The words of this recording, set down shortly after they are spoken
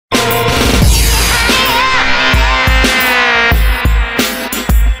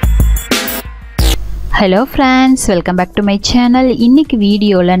Hello friends, welcome back to my channel. இன்னைக்கு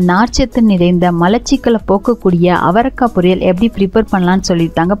வீடியோல நார்ச்சத்து நிறைந்த மலச்சிக்கலை போக்கக்கூடிய அவரக்காய் பொரியல் எப்படி ப்ரிப்பேர் பண்ணலாம்னு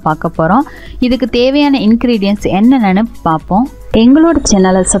சொல்லிட்டாங்க பார்க்க போறோம். இதுக்கு தேவையான இன்கிரிடியன்ட்ஸ் என்னென்னன்னு பாப்போம். எங்களோட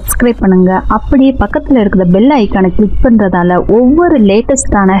சேனலை சப்ஸ்கிரைப் பண்ணுங்க. அப்படியே பக்கத்துல இருக்கிற பெல் ஐகானை கிளிக் பண்றதால ஒவ்வொரு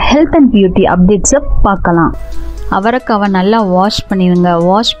லேட்டஸ்டான ஹெல்த் அண்ட் பியூட்டி அப்டேட்ஸை பார்க்கலாம். அவரைக்காவை நல்லா வாஷ் பண்ணிடுங்க.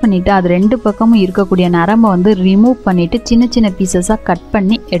 வாஷ் பண்ணிவிட்டு அது ரெண்டு பக்கமும் இருக்கக்கூடிய நரம்பை வந்து ரிமூவ் பண்ணிவிட்டு சின்ன சின்ன பீசஸாக கட்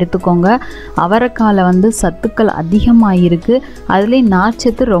பண்ணி எடுத்துக்கோங்க. அவரைக்காயில் சத்துக்கள் அதிகமாக இருக்குது, அதுலேயும்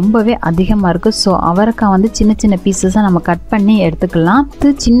நார்ச்சத்து ரொம்பவே அதிகமாக இருக்குது. ஸோ அவரைக்காய் சின்ன சின்ன பீசஸாக நம்ம கட் பண்ணி எடுத்துக்கலாம்.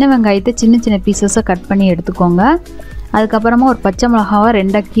 சின்ன வெங்காயத்தை சின்ன சின்ன பீசஸாக கட் பண்ணி எடுத்துக்கோங்க. அதுக்கப்புறமா ஒரு பச்சை மிளகாவை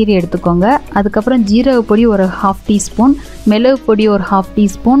 2 கீரை எடுத்துக்கோங்க. அதுக்கப்புறம் ஜீரக பொடி ஒரு 1/2 டீஸ்பூன், மிளகு பொடி ஒரு 1/2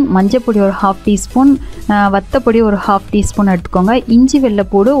 டீஸ்பூன், மஞ்சள் பொடி ஒரு 1/2 டீஸ்பூன், வத்தப்பொடி ஒரு 1/2 டீஸ்பூன் எடுத்துக்கோங்க. இஞ்சி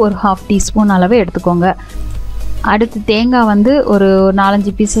வெள்ளைப்பூடு ஒரு 1/2 டீஸ்பூன் அளவு எடுத்துக்கோங்க. அடுத்து தேங்காய் ஒரு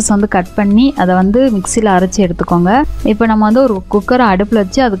 4-5 பீசஸ் கட் பண்ணி அதை மிக்சியில் அரைச்சி எடுத்துக்கோங்க. இப்போ நம்ம ஒரு குக்கரை அடுப்பில்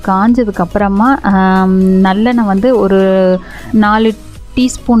வச்சு அது காஞ்சதுக்கப்புறமா நல்லெண்ணெய் ஒரு 4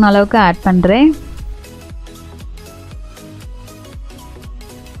 டீஸ்பூன் அளவுக்கு ஆட் பண்ணுறேன்.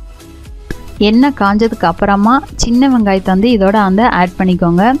 எண்ணெய் காஞ்சதுக்கு அப்புறமா சின்ன வெங்காயத்தை இதோட ஆட்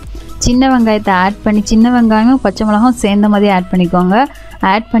பண்ணிக்கோங்க. சின்ன வெங்காயத்தை ஆட் பண்ணி சின்ன வெங்காயமும் பச்சை மிளகாயும் சேர்ந்த மாதிரி ஆட் பண்ணிக்கோங்க.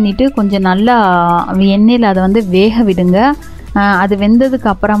 ஆட் பண்ணிவிட்டு கொஞ்சம் நல்லா எண்ணெயில் அதை வேக விடுங்க. அது வெந்ததுக்கு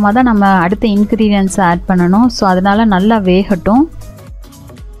அப்புறமா தான் நம்ம அடுத்த இன்க்ரீடியன்ஸை ஆட் பண்ணணும். ஸோ அதனால் நல்லா வேகட்டும்.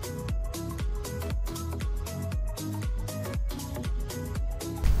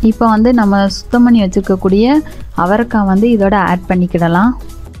 இப்போ நம்ம சுத்தம் பண்ணி வச்சுருக்கக்கூடிய அவரைக்காய் இதோட ஆட் பண்ணிக்கிடலாம்.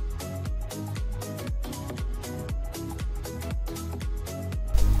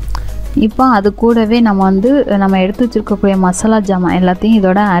 இப்போ அது கூடவே நம்ம எடுத்து வச்சுருக்கக்கூடிய மசாலா ஜாமான் எல்லாத்தையும்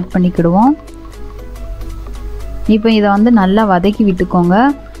இதோட ஆட் பண்ணிக்கிடுவோம். இப்போ இதை நல்லா வதக்கி விட்டுக்கோங்க.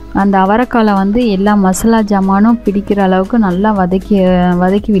 அந்த அவரைக்காயில் எல்லா மசாலா ஜாமானும் பிடிக்கிற அளவுக்கு நல்லா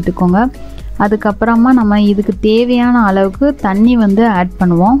வதக்கி விட்டுக்கோங்க. அதுக்கப்புறமா நம்ம இதுக்கு தேவையான அளவுக்கு தண்ணி ஆட்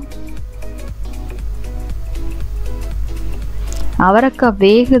பண்ணுவோம். அவரைக்காய்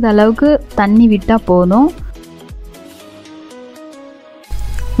வேகுத அளவுக்கு தண்ணி விட்டால் போதும்.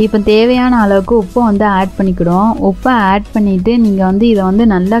 இப்போ தேவையான அளவுக்கு உப்பு ஆட் பண்ணிக்கிடுவோம். உப்பை ஆட் பண்ணிவிட்டு நீங்கள் இதை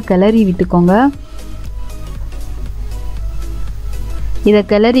நல்லா கிளறி விட்டுக்கோங்க. இதை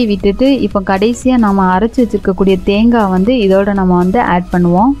கிளறி விட்டுட்டு இப்போ கடைசியாக நம்ம அரைச்சி வச்சுருக்கக்கூடிய தேங்காய் இதோட நம்ம ஆட்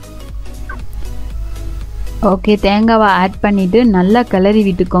பண்ணுவோம். ஓகே, தேங்காவை ஆட் பண்ணிவிட்டு நல்லா கிளறி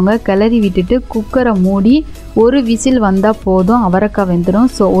விட்டுக்கோங்க. கிளறி விட்டுட்டு குக்கரை மூடி ஒரு விசில் வந்தால் போதும், அவரைக்காய்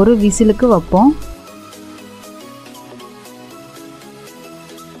வெந்துடும். ஸோ ஒரு விசிலுக்கு வைப்போம்.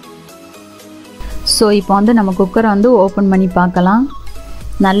 ஸோ இப்போ நம்ம குக்கரை ஓப்பன் பண்ணி பார்க்கலாம்.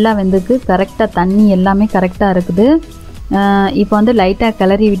 நல்லா வெந்துக்கு, கரெக்டாக தண்ணி எல்லாமே கரெக்டாக இருக்குது. இப்போ லைட்டாக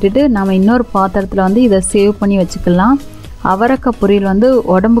கிளறி விட்டுட்டு நம்ம இன்னொரு பாத்திரத்தில் இதை சேவ் பண்ணி வச்சுக்கலாம். அவரைக்காய் பொரியல்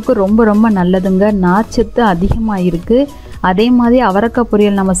உடம்புக்கு ரொம்ப ரொம்ப நல்லதுங்க. நார்ச்சத்து அதிகமாக இருக்குது. அதே மாதிரி அவரைக்காய்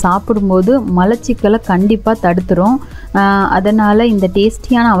பொரியல் நம்ம சாப்பிடும்போது மலச்சிக்கலை கண்டிப்பாக தடுத்துரும். அதனால் இந்த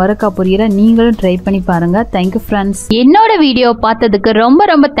டேஸ்டியான அவரைக்காய் பொரியலை நீங்களும் ட்ரை பண்ணி பாருங்கள். Thank you friends. என்னோட வீடியோ பார்த்ததுக்கு ரொம்ப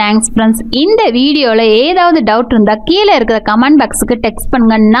ரொம்ப தேங்க்ஸ் ஃப்ரெண்ட்ஸ். இந்த வீடியோவில் ஏதாவது டவுட் இருந்தால் கீழே இருக்கிற கமெண்ட் பாக்ஸுக்கு டெக்ஸ்ட்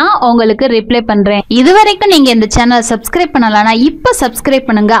பண்ணுங்க, நான் உங்களுக்கு ரிப்ளை பண்ணுறேன். இது வரைக்கும் நீங்கள் இந்த சேனலை சப்ஸ்கிரைப் பண்ணலாம்னா இப்போ சப்ஸ்கிரைப்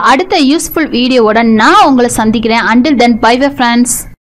பண்ணுங்கள். அடுத்த யூஸ்ஃபுல் வீடியோவோட நான் உங்களை சந்திக்கிறேன். Until then by bye friends.